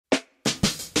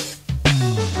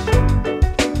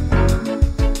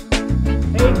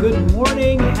good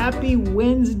morning. Happy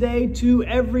Wednesday to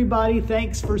everybody.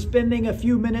 Thanks for spending a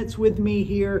few minutes with me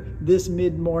here this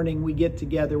mid-morning. We get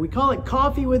together. We call it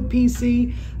Coffee with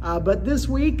PC, but this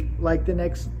week, like the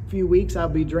next few weeks, I'll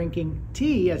be drinking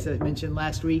tea. As I mentioned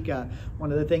last week,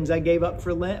 one of the things I gave up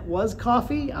for Lent was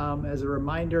coffee as a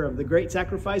reminder of the great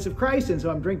sacrifice of Christ. And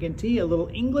so I'm drinking tea, a little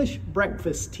English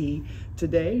breakfast tea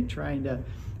today, trying to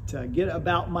get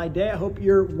about my day. I hope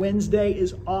your Wednesday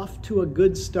is off to a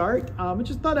good start. I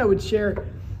just thought I would share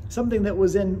something that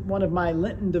was in one of my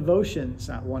Lenten devotions,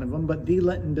 not one of them, but the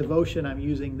Lenten devotion I'm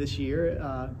using this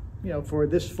year, for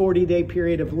this 40-day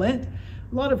period of Lent.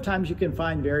 A lot of times you can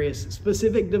find various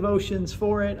specific devotions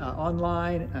for it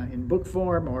online, in book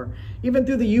form, or even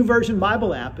through the YouVersion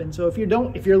Bible app. And so if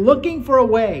you're looking for a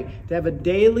way to have a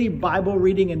daily Bible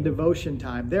reading and devotion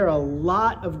time, there are a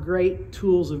lot of great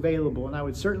tools available, and I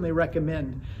would certainly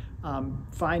recommend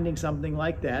finding something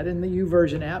like that. And the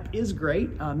YouVersion app is great.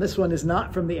 This one is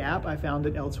not from the app. I found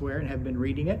it elsewhere and have been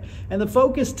reading it. And the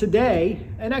focus today,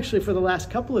 and actually for the last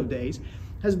couple of days,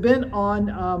 has been on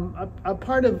a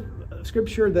part of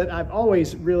Scripture that I've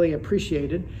always really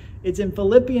appreciated. It's in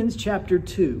Philippians chapter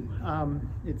 2.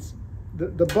 It's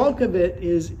the bulk of it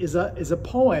is a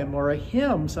poem or a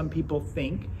hymn, some people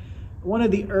think, one of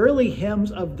the early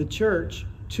hymns of the church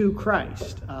to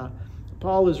Christ.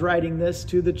 Paul is writing this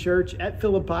to the church at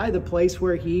Philippi, the place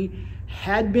where he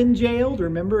had been jailed.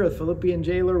 Remember, a Philippian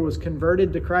jailer was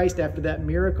converted to Christ after that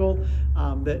miracle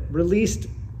that released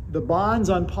the bonds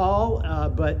on Paul,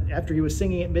 but after he was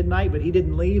singing at midnight, but he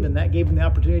didn't leave, and that gave him the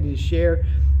opportunity to share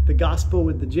the gospel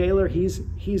with the jailer.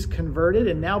 He's converted,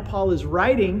 and now Paul is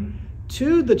writing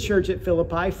to the church at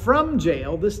Philippi from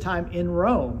jail, this time in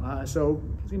Rome. So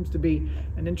it seems to be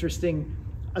an interesting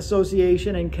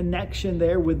association and connection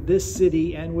there with this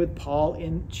city and with Paul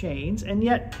in chains. And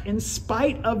yet, in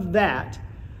spite of that,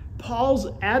 Paul's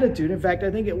attitude, in fact,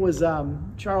 I think it was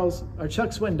Chuck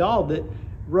Swindoll that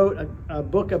wrote a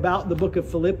book about the book of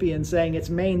Philippians, saying its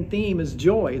main theme is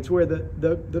joy. It's where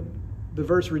the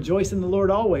verse, rejoice in the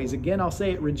Lord always. Again, I'll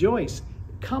say it, rejoice,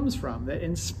 comes from. That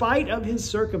in spite of his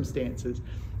circumstances,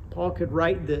 Paul could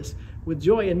write this with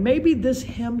joy. And maybe this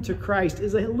hymn to Christ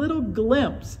is a little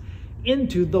glimpse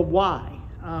into the why.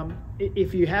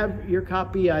 If you have your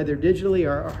copy either digitally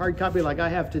or a hard copy like I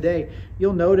have today,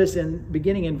 you'll notice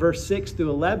beginning in verse 6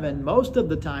 through 11, most of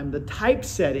the time the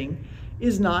typesetting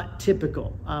is not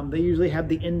typical. They usually have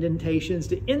the indentations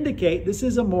to indicate this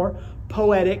is a more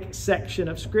poetic section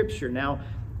of Scripture. Now,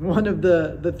 one of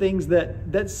the things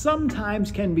that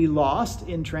sometimes can be lost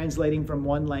in translating from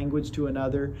one language to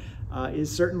another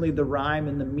is certainly the rhyme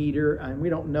and the meter. And we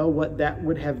don't know what that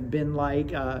would have been like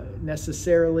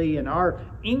necessarily in our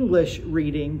English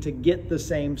reading to get the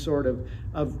same sort of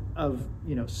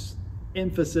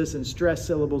emphasis and stress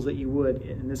syllables that you would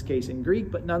in this case in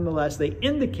Greek, but nonetheless they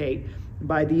indicate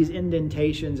by these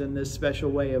indentations and this special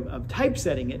way of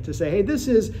typesetting it to say, hey, this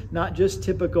is not just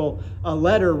typical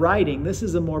letter writing. This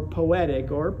is a more poetic,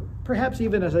 or perhaps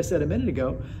even, as I said a minute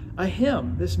ago, a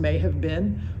hymn. This may have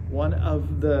been one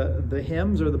of the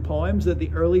hymns or the poems that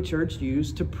the early church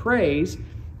used to praise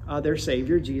their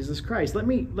Savior, Jesus Christ. Let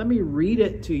me read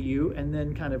it to you and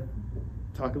then kind of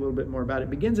talk a little bit more about it. It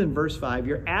begins in verse 5.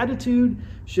 Your attitude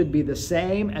should be the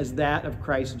same as that of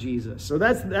Christ Jesus. So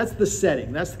that's the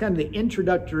setting. That's kind of the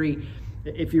introductory,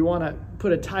 if you want to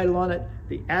put a title on it,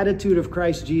 the attitude of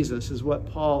Christ Jesus is what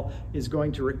Paul is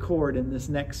going to record in this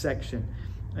next section.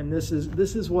 And this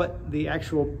is what the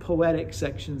actual poetic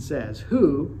section says.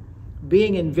 Who,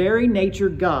 being in very nature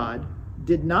God,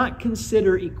 did not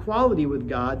consider equality with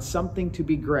God something to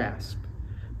be grasped,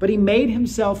 but he made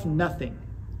himself nothing,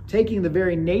 taking the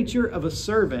very nature of a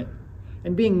servant,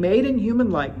 and being made in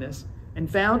human likeness, and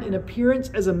found in appearance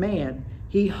as a man,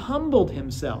 he humbled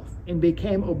himself and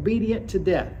became obedient to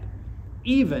death,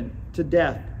 even to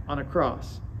death on a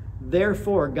cross.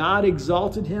 Therefore God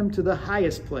exalted him to the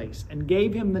highest place, and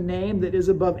gave him the name that is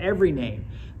above every name,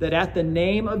 that at the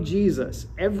name of Jesus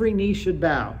every knee should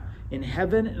bow, in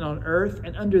heaven and on earth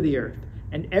and under the earth,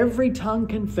 and every tongue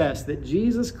confess that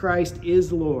Jesus Christ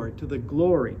is Lord, to the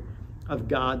glory of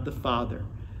God the Father.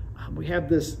 We have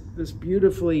this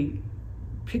beautifully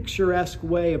picturesque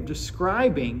way of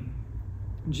describing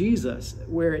Jesus,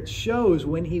 where it shows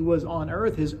when he was on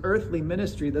earth, his earthly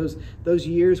ministry, those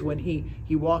years when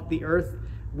he walked the earth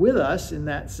with us in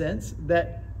that sense,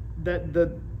 that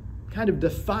the kind of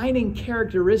defining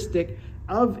characteristic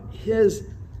of his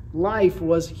life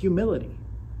was humility.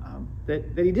 That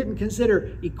he didn't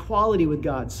consider equality with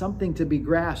God something to be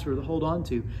grasped or to hold on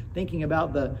to. Thinking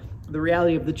about the the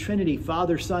reality of the Trinity,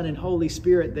 Father, Son, and Holy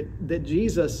Spirit, that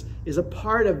Jesus is a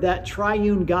part of that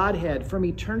triune Godhead from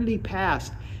eternity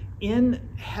past in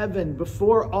heaven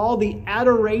before all the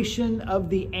adoration of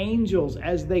the angels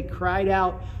as they cried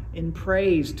out in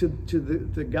praise to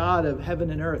the God of heaven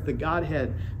and earth, the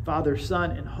Godhead, Father,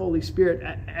 Son, and Holy Spirit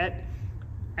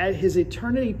at his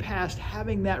eternity past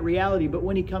having that reality. But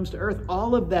when he comes to earth,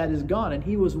 all of that is gone, and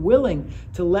he was willing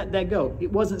to let that go.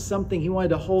 It wasn't something he wanted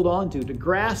to hold on to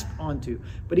grasp onto,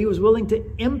 but he was willing to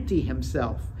empty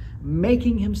himself,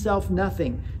 making himself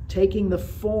nothing, taking the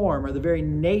form or the very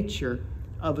nature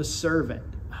of a servant.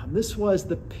 This was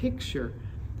the picture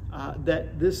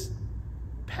that this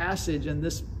passage and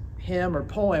this hymn or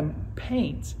poem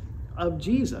paints of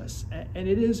Jesus. And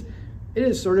it is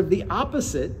sort of the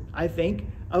opposite, I think,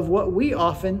 of what we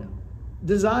often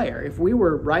desire. If we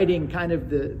were writing kind of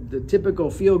the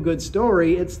typical feel-good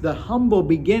story, it's the humble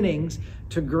beginnings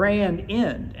to grand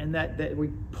end, and that we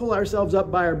pull ourselves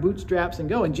up by our bootstraps and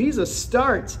go. And Jesus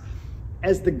starts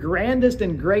as the grandest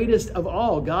and greatest of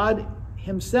all, God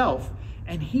himself,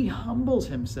 and he humbles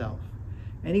himself.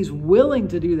 And he's willing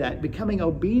to do that, becoming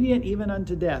obedient even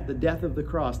unto death, the death of the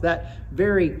cross. That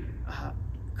very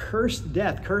cursed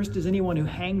death. Cursed is anyone who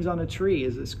hangs on a tree,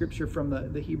 is a scripture from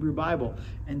the Hebrew Bible.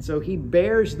 And so he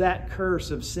bears that curse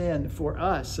of sin for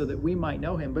us so that we might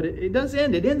know him. But it does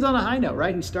end. It ends on a high note,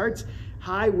 right? He starts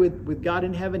high with God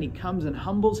in heaven. He comes and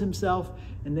humbles himself.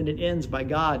 And then it ends by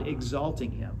God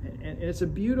exalting him. And it's a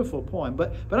beautiful poem.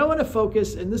 But I want to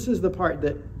focus, and this is the part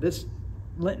that this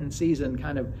Lenten season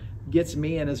kind of gets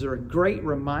me and is a great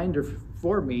reminder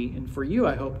for me and for you,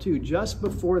 I hope too, just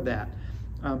before that,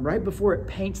 right before it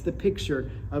paints the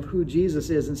picture of who Jesus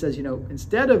is and says,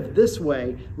 instead of this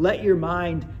way, let your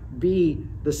mind be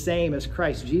the same as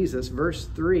Christ Jesus. Verse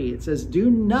 3, it says,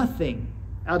 do nothing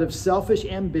out of selfish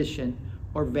ambition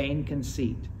or vain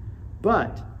conceit,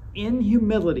 but in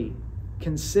humility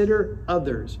consider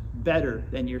others better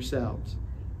than yourselves.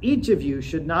 Each of you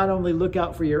should not only look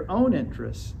out for your own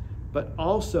interests, but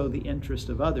also the interest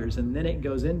of others. And then it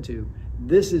goes into,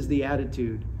 this is the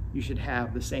attitude you should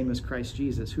have, the same as Christ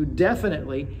Jesus, who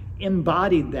definitely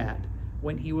embodied that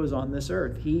when he was on this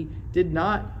earth. He did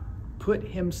not put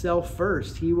himself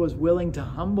first. He was willing to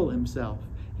humble himself.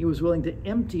 He was willing to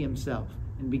empty himself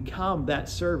and become that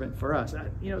servant for us.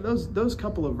 Those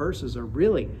couple of verses are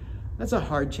really, that's a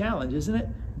hard challenge, isn't it?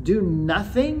 Do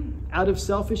nothing out of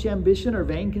selfish ambition or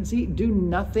vain conceit. Do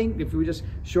nothing, if we just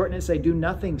shorten it, say do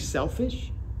nothing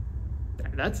selfish.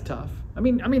 That's tough. I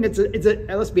mean,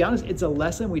 let's be honest, it's a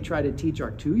lesson we try to teach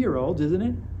our 2-year-olds, isn't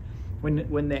it?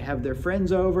 When they have their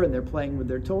friends over and they're playing with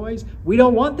their toys, we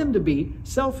don't want them to be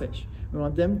selfish. We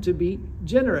want them to be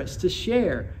generous, to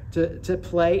share, to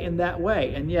play in that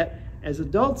way. And yet, as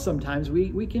adults, sometimes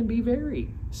we can be very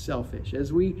selfish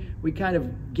as we kind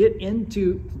of get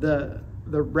into the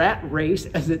rat race,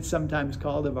 as it's sometimes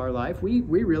called, of our life. We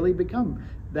really become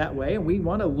that way, and we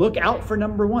want to look out for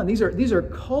number one. These are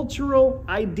cultural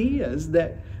ideas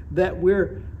that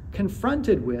we're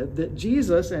confronted with, that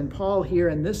Jesus and Paul here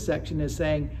in this section is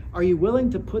saying, are you willing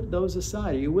to put those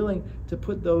aside? Are you willing to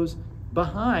put those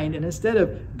behind? And instead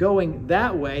of going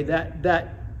that way, that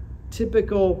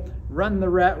typical run the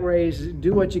rat race,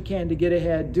 do what you can to get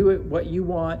ahead, do it what you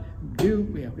want,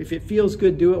 if it feels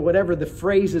good, do it, whatever the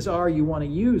phrases are you want to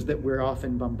use that we're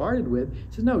often bombarded with.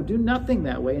 He says, no, do nothing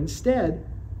that way. Instead,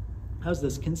 how's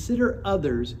this? Consider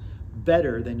others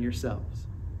better than yourselves.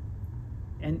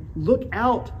 And look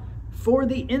out for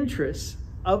the interests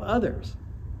of others.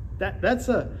 That's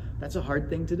a hard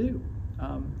thing to do.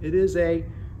 It is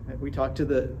we talked to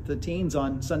the teens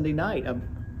on Sunday night.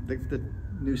 The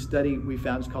new study we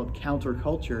found is called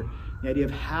Counterculture. The idea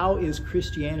of how is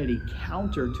Christianity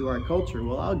counter to our culture?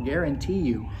 Well, I'll guarantee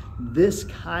you this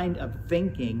kind of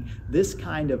thinking, this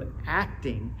kind of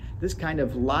acting, this kind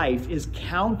of life is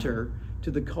counter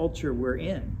to the culture we're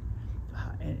in.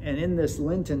 And in this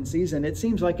Lenten season, it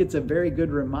seems like it's a very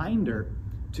good reminder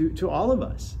to all of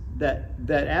us that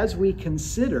as we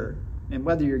consider, and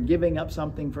whether you're giving up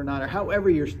something for not, or however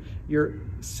you're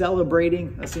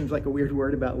celebrating, that seems like a weird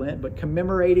word about Lent, but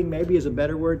commemorating maybe is a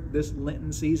better word this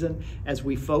Lenten season, as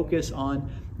we focus on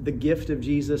the gift of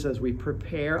Jesus, as we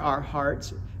prepare our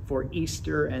hearts for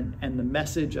Easter and the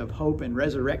message of hope and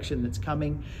resurrection that's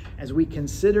coming, as we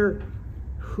consider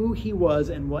who he was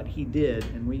and what he did.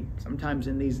 And we sometimes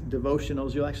in these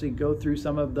devotionals, you'll actually go through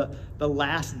some of the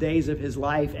last days of his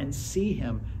life and see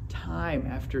him time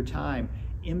after time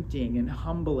emptying and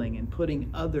humbling and putting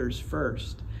others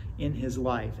first in his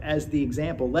life as the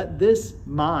example. Let this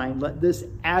mind, let this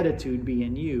attitude be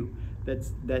in you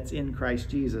that's in Christ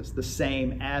Jesus, the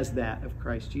same as that of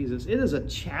Christ Jesus. It is a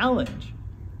challenge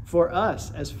for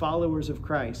us as followers of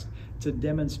Christ to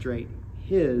demonstrate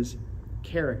his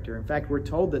character. In fact, we're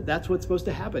told that that's what's supposed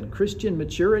to happen. Christian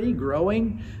maturity,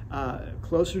 growing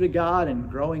closer to God and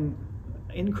growing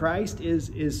in Christ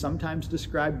is sometimes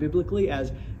described biblically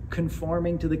as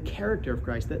conforming to the character of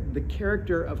Christ. That the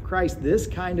character of Christ, this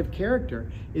kind of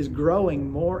character, is growing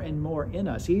more and more in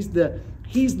us. He's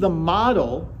the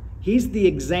model, he's the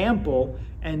example,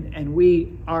 and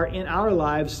we are in our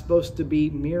lives supposed to be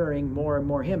mirroring more and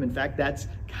more him. In fact, that's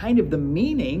kind of the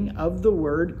meaning of the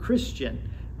word Christian.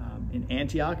 In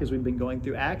Antioch, as we've been going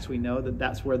through Acts, we know that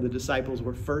that's where the disciples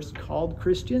were first called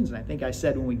Christians. And I think I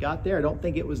said when we got there, I don't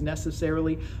think it was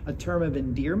necessarily a term of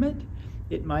endearment.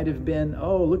 It might have been,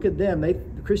 oh, look at them.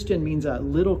 Christian means a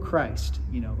little Christ,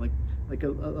 like a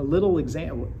little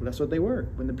example. That's what they were.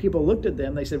 When the people looked at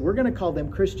them, they said, we're going to call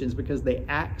them Christians because they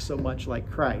act so much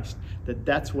like Christ,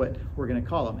 that's what we're going to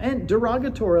call them. And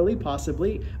derogatorily,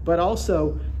 possibly, but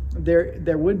also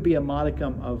there would be a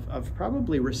modicum of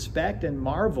probably respect and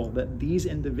marvel that these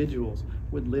individuals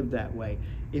would live that way.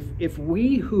 If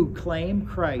we who claim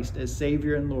Christ as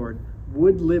Savior and Lord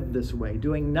would live this way,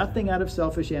 doing nothing out of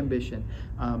selfish ambition,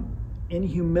 in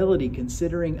humility,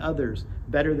 considering others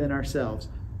better than ourselves,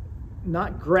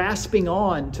 not grasping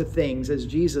on to things as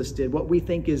Jesus did, what we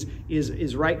think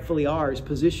is rightfully ours,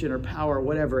 position or power or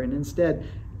whatever, and instead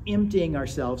emptying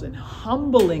ourselves and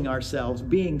humbling ourselves,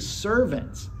 being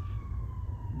servants,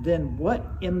 then what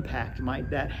impact might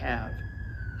that have?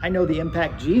 I know the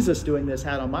impact Jesus doing this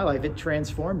had on my life. It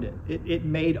transformed it. It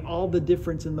made all the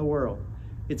difference in the world.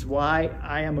 It's why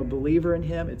I am a believer in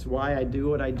him. It's why I do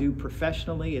what I do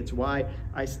professionally. It's why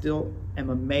I still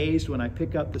am amazed when I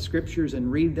pick up the scriptures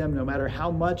and read them, no matter how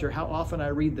much or how often I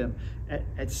read them,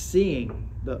 at seeing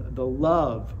the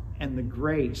love and the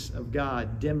grace of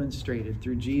God demonstrated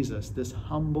through Jesus, this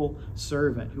humble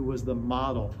servant who was the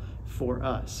model for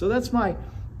us. So that's my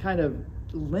kind of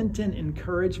Lenten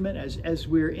encouragement as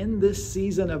we're in this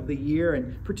season of the year,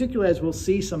 and particularly as we'll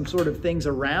see some sort of things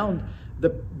around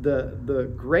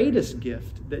the greatest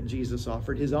gift that Jesus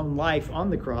offered, his own life on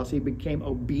the cross. He became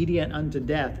obedient unto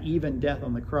death, even death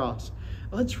on the cross.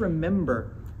 Let's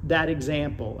remember that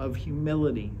example of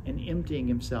humility and emptying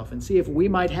himself and see if we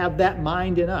might have that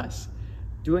mind in us,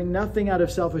 doing nothing out of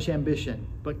selfish ambition,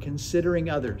 but considering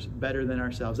others better than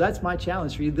ourselves. That's my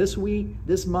challenge for you this week,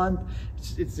 this month.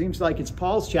 It seems like it's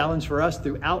Paul's challenge for us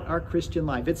throughout our Christian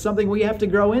life. It's something we have to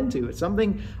grow into. It's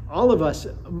something all of us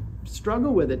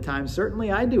struggle with at times.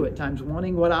 Certainly I do at times,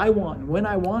 wanting what I want and when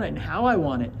I want it and how I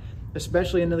want it,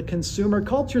 especially in the consumer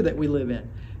culture that we live in.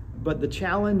 But the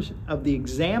challenge of the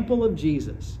example of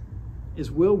Jesus is,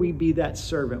 will we be that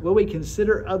servant? Will we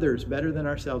consider others better than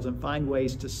ourselves and find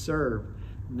ways to serve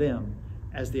them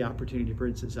as the opportunity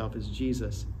presents itself, as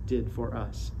Jesus did for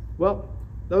us? Well,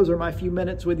 those are my few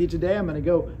minutes with you today. I'm going to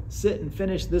go sit and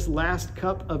finish this last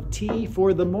cup of tea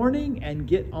for the morning and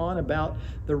get on about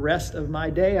the rest of my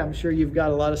day. I'm sure you've got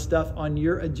a lot of stuff on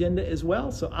your agenda as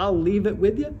well, so I'll leave it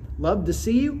with you. Love to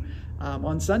see you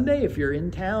on Sunday. If you're in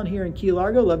town here in Key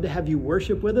Largo, love to have you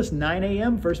worship with us. 9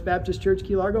 a.m., First Baptist Church,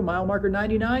 Key Largo, mile marker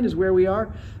 99 is where we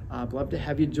are. I'd love to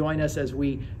have you join us as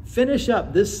we finish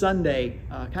up this Sunday,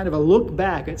 kind of a look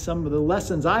back at some of the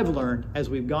lessons I've learned as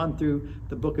we've gone through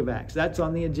the book of Acts. That's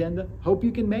on the agenda. Hope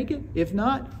you can make it. If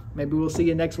not, maybe we'll see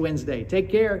you next Wednesday. Take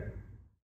care.